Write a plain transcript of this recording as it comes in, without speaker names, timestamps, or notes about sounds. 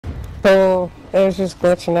So it was just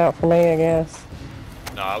glitching out for me, I guess.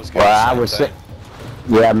 No, I was getting the same thing.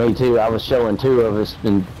 Yeah, me too. I was showing two of us,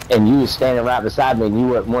 and you was standing right beside me, and you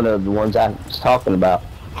weren't one of the ones I was talking about.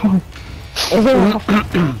 Ps5,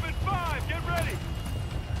 get ready.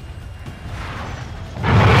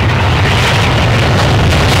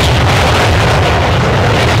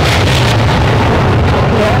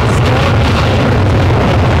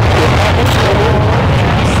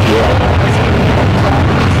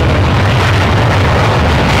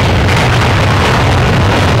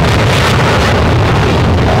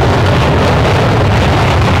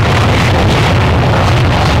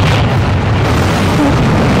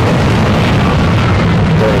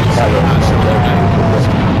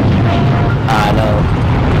 I know.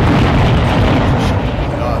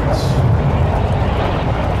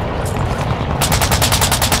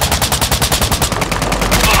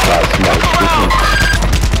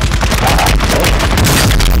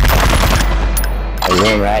 There's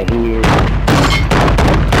one right here.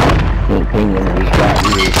 He's right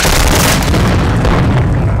here.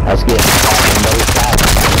 Let's get on both sides.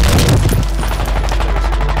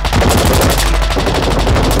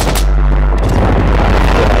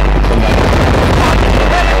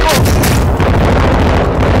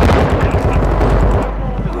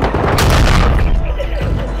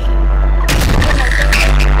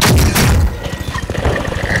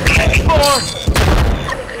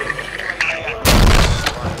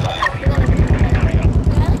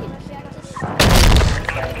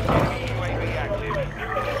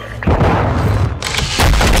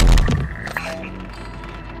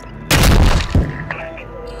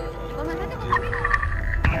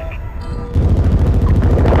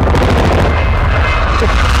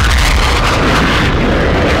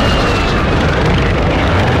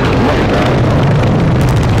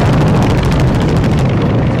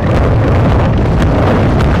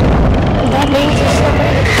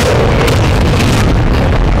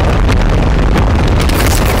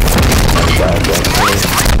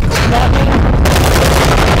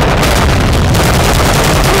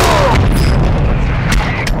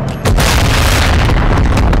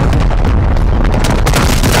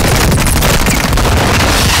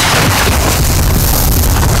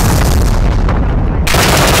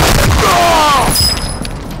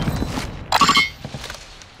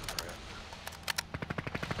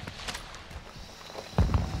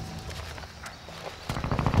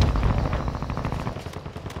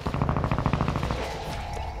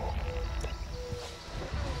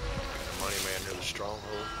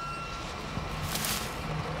 Stronghold.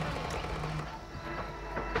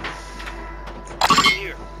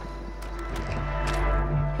 Here.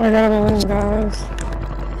 I got all these guys.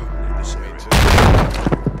 Me too.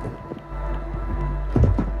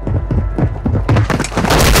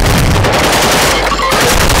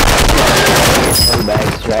 One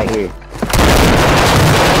bag's right here.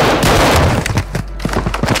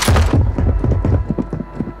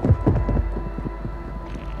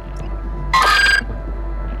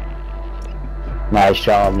 Nice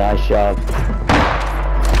job, nice job.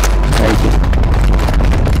 Thank you.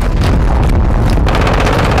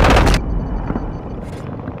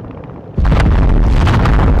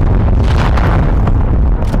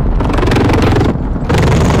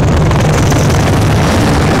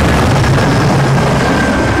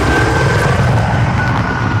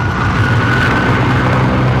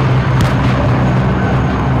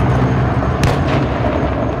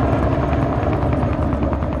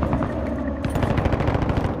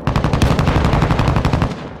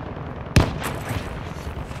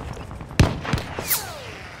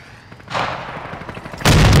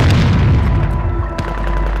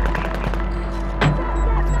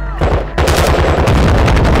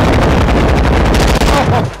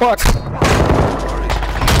 Fuck!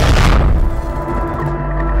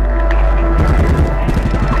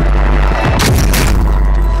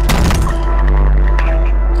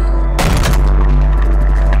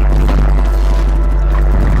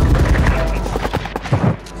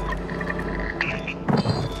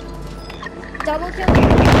 Double kill.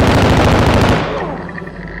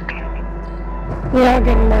 We're all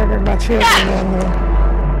getting murdered by children down here.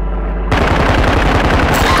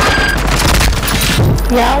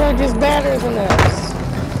 Y'all are just better than us.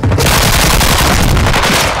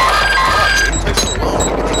 It takes so long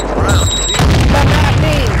to get to the ground. But not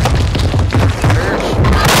me.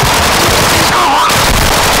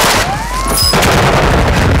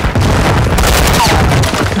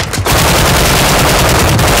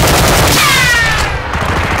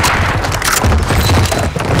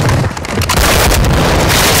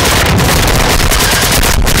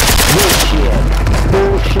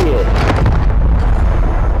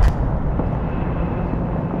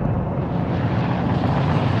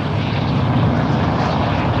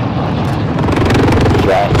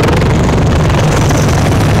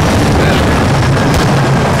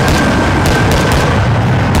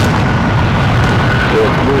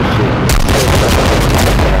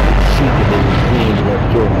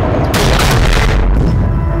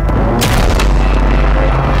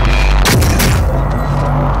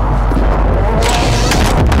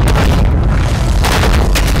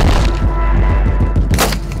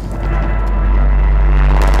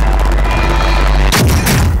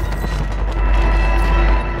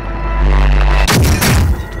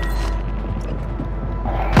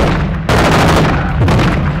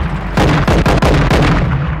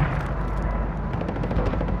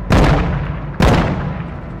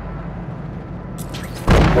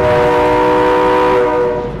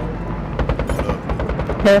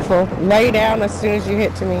 Careful. Lay down as soon as you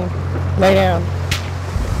hit to me. Lay down.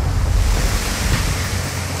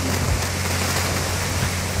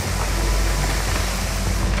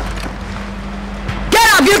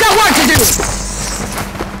 Get up! You got work to do!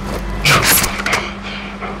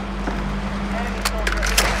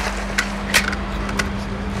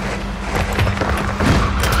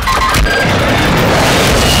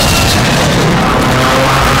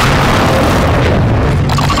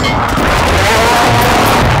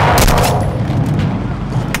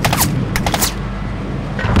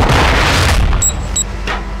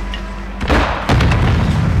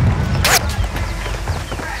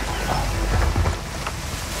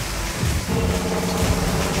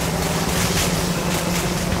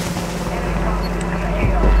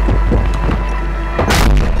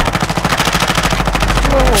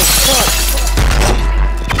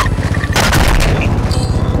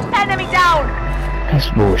 That's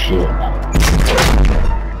bullshit.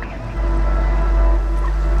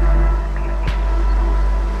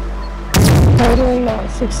 Totally not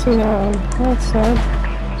 69. That's sad.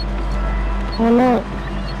 Why not?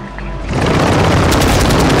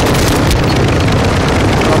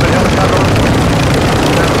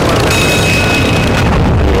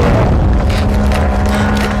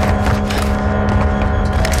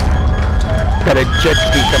 Got a jet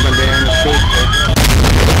ski coming down the street.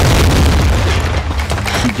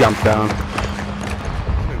 He jumped down.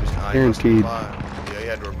 Guaranteed. Yeah, he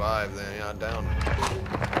had to revive then. Yeah, I'm down.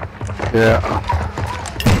 Yeah.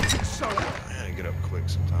 Man, get up quick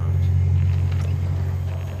sometimes.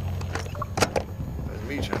 That's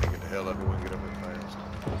me trying to get the hell up. He wouldn't get up that fast.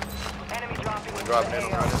 Enemy dropping. I'm dropping in.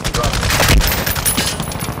 I'm dropping.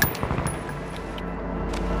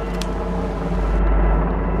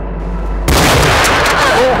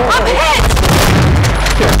 I'm hit!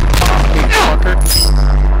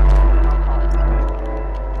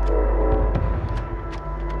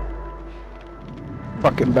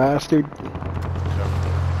 Fucking bastard.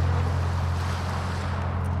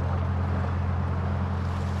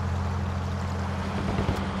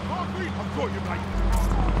 I've got you, mate.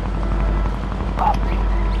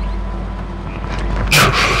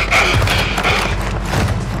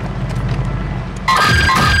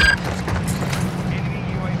 Enemy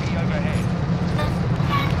UAV overhead.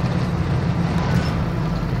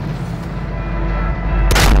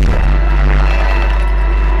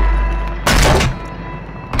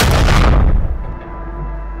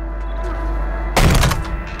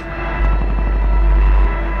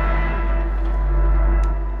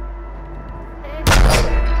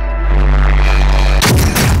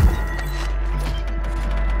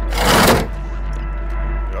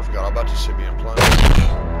 Dude, I forgot all about this shit being planned.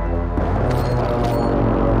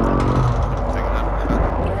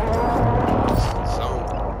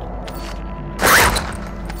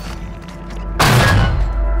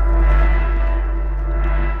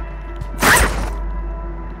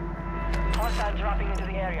 Hostile dropping into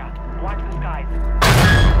the area. Watch the skies.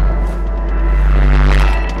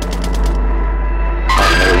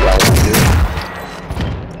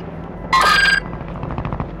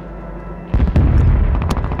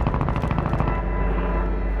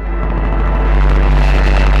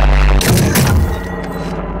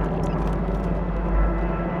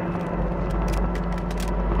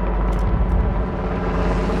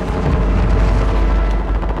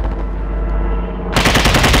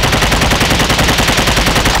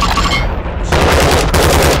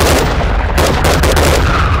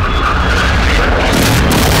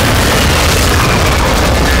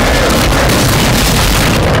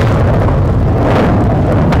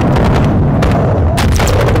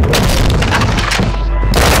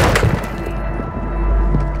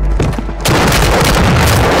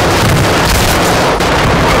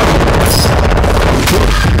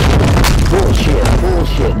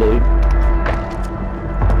 Bullshit, dude.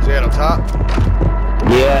 Is he at the top?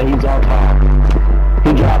 Yeah, he's on top. He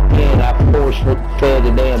dropped in, I force-fed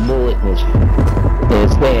the damn bullet in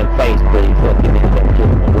his damn face, but he fucking ended up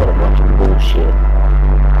killing me. What a bunch of bullshit.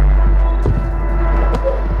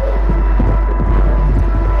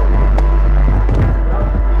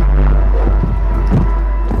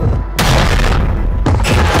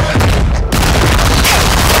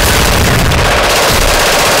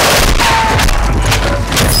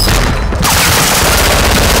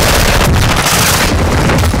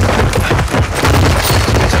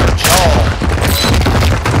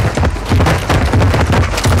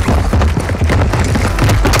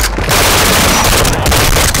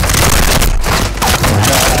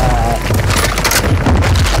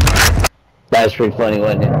 That was pretty funny,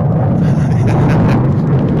 wasn't it?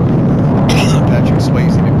 Patrick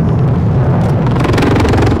Swayze.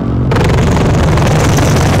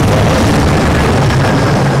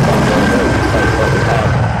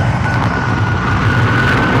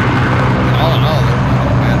 All in all, they're not in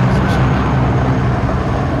a bad position.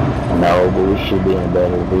 No, but we should be in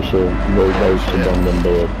better. We should. They should have been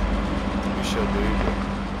dead. We should be.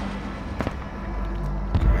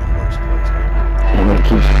 And it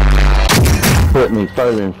keeps putting me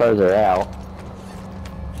further and further out.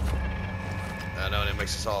 I know, and it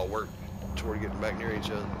makes us all work toward getting back near each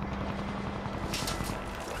other.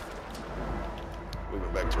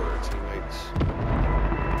 Moving back toward our teammates.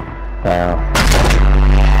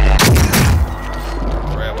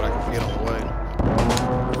 Grab what I can get on the way.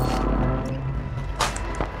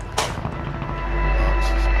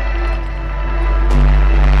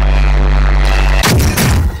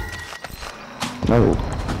 No.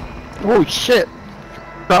 Oh shit!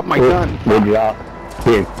 Drop my gun. Good job.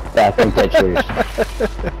 Here, I think that's yours.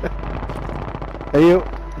 Hey you.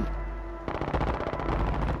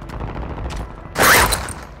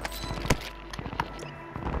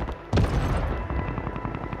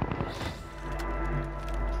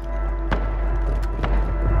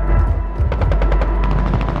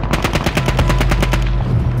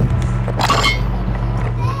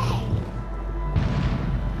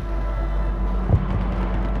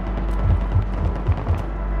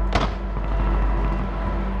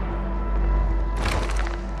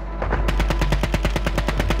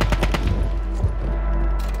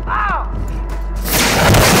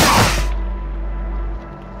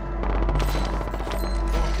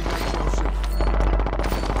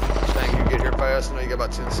 I know you got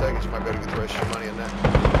about 10 seconds. You might be able to get the rest of your money in that.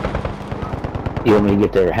 You want me to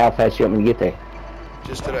get there? How fast you want me to get there?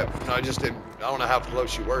 Just to that. No, I just did. I don't know how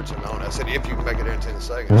close you were to me. I said if you can make it there in 10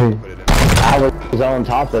 seconds, you can put it in. I was on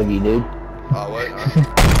top of you, dude. Oh, what?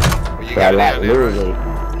 Well, you Got got like it down there, literally.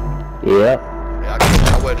 right? Yep. Yeah,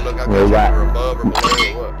 I wouldn't look. I couldn't you were above or below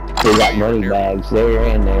or what. We got money bags there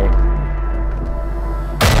and there.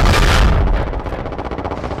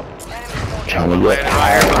 Trying to get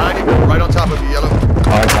higher behind you, right on top of you, yellow.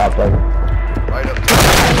 On top of you. Right up top.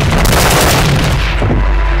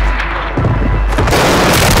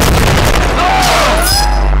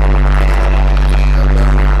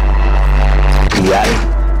 You got it?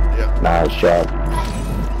 Yep. Nice job.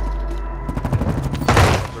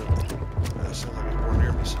 That sounds like it's more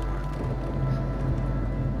near me somewhere.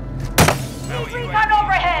 Gun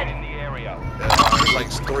overhead! In the area. Yeah, there's like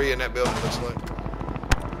 3 in that building, looks like.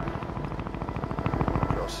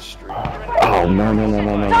 Across the street. Oh, no, no, no,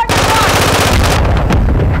 no, no.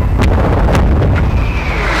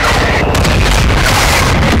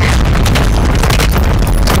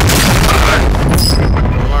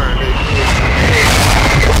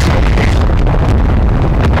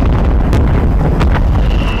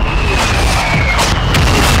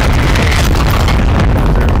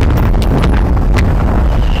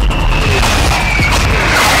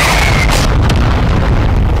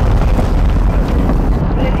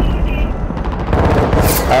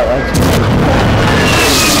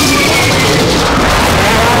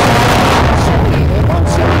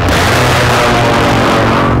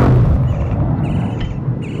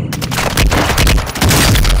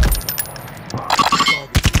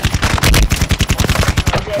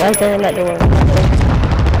 Right there in that door.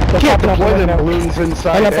 Can't deploy them balloons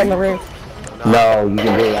inside. Up on the roof. No, you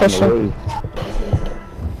can do it on Push the him. roof.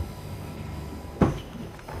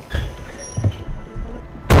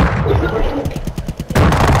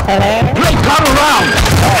 Hello? Hey, come around!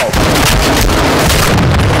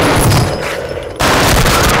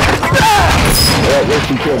 Yeah, yes,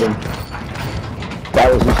 you killed him. That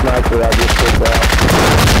was the sniper I just took out.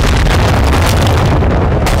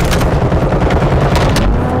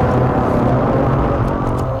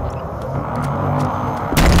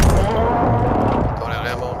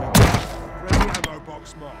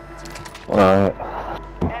 Alright.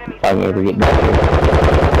 If I can ever get back here.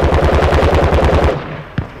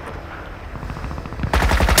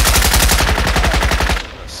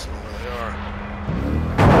 Let's see where they are.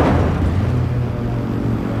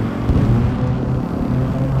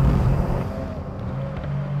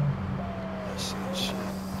 Let's see this shit.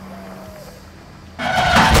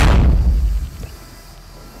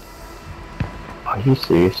 Are you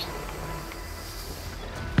serious?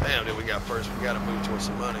 Damn, dude, we got first. We gotta move towards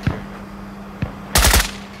some money here.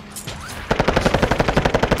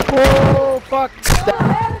 Oh, fuck.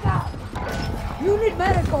 You need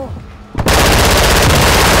medical.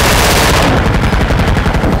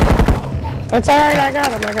 That's alright, I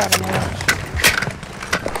got him, I got him.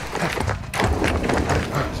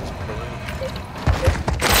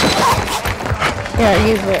 Yeah,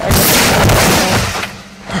 use it.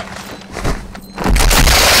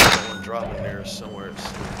 Someone dropping near us somewhere.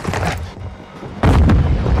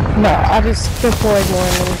 No, I just deployed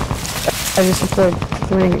one. I just deployed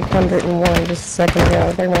 301 just a second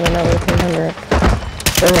ago. They're running another 300.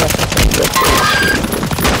 They're gonna fucking get this.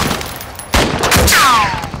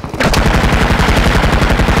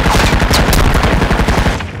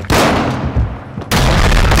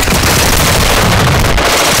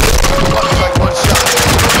 Like one shot.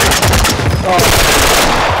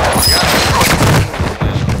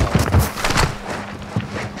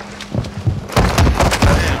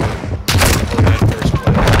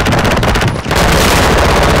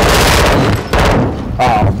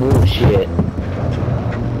 Oh, bullshit.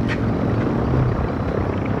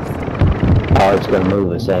 Oh, it's gonna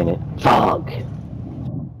move us, ain't it? Fuck.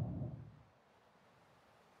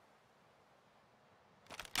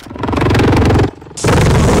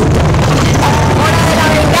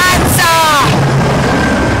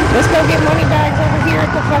 Let's go get money bags over here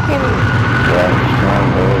at the fucking... Yeah, strong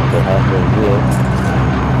bird to have them good.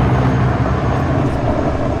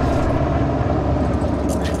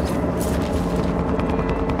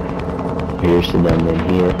 Here's the done in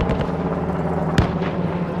here.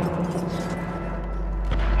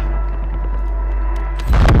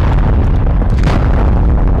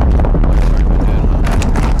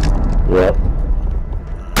 Yep.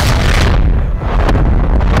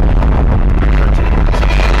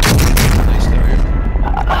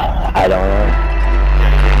 I don't know.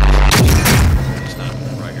 It's not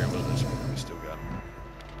right here with us, but we still got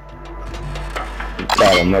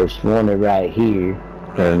Got a most wanted right here.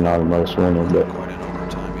 Or not a most wanted, but quite in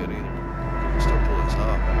overtime yet either. Still pulling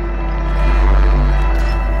top.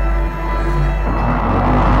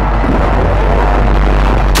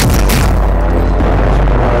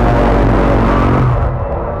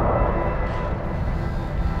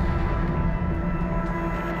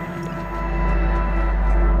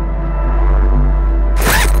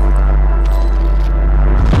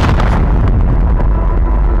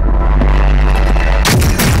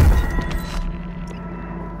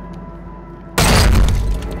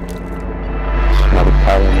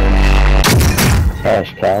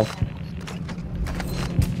 cash cow.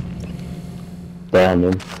 Down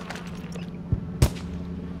him.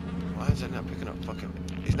 Why is that not picking up fucking...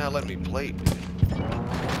 He's not letting me plate.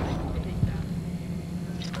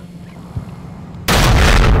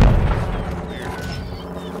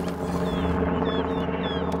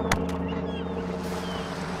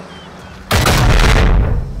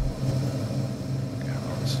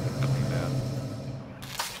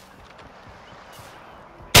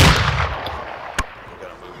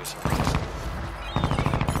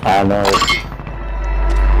 I know.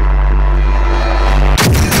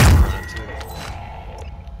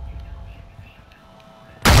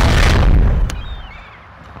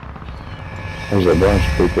 There's a bunch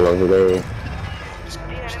of people over there. The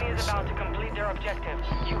enemy is about to complete their objective.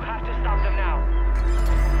 You have to stop them now.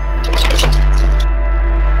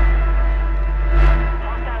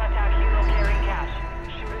 Hostile attack helo carrying cash.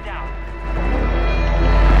 Shoot it down.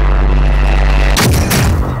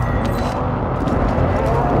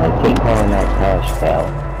 I keep calling that cash cow.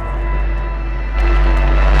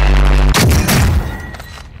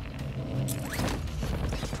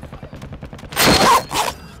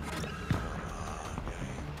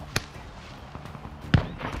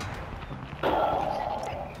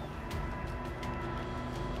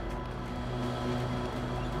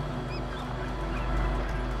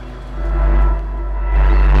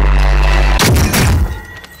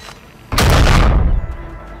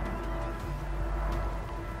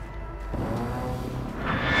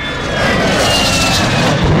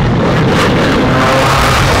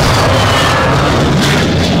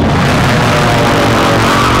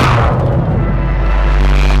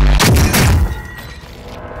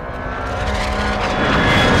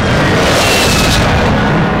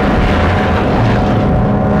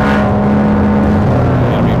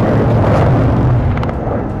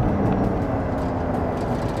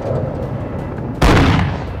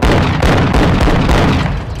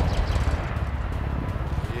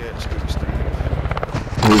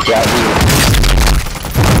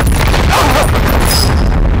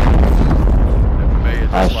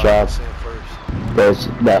 Nice job.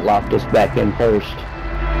 That locked us back in first.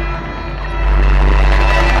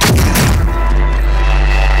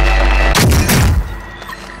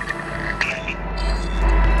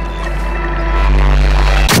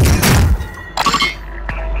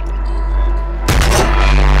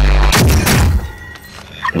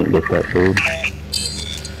 Can't get that food.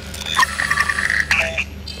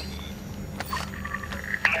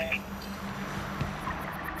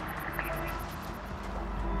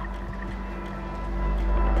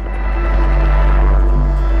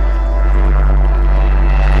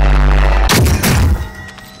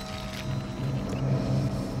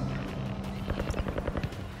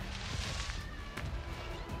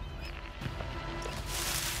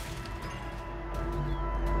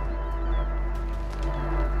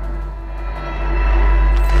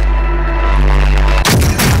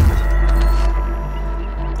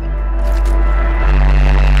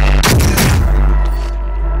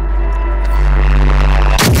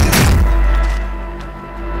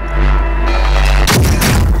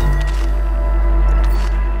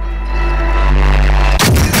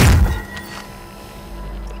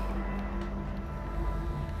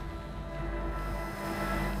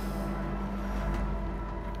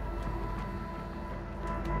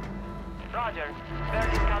 Roger.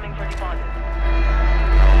 Bird is coming for deposit.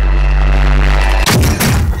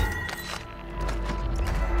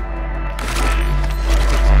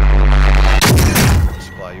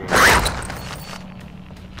 Supply you.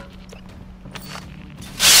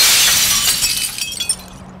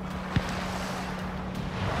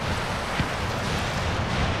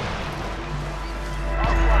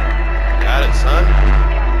 Got it, son.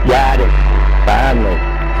 Got it. Finally.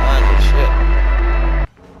 Finally, shit.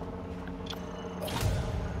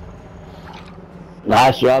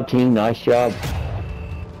 Nice job, team. Nice job.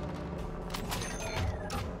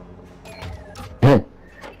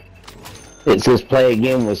 It says play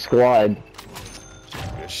again with squad.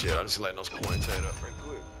 Good shit. I'm just letting those coins add up real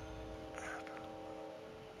quick.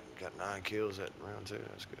 Got 9 kills at round 2.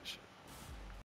 That's good shit.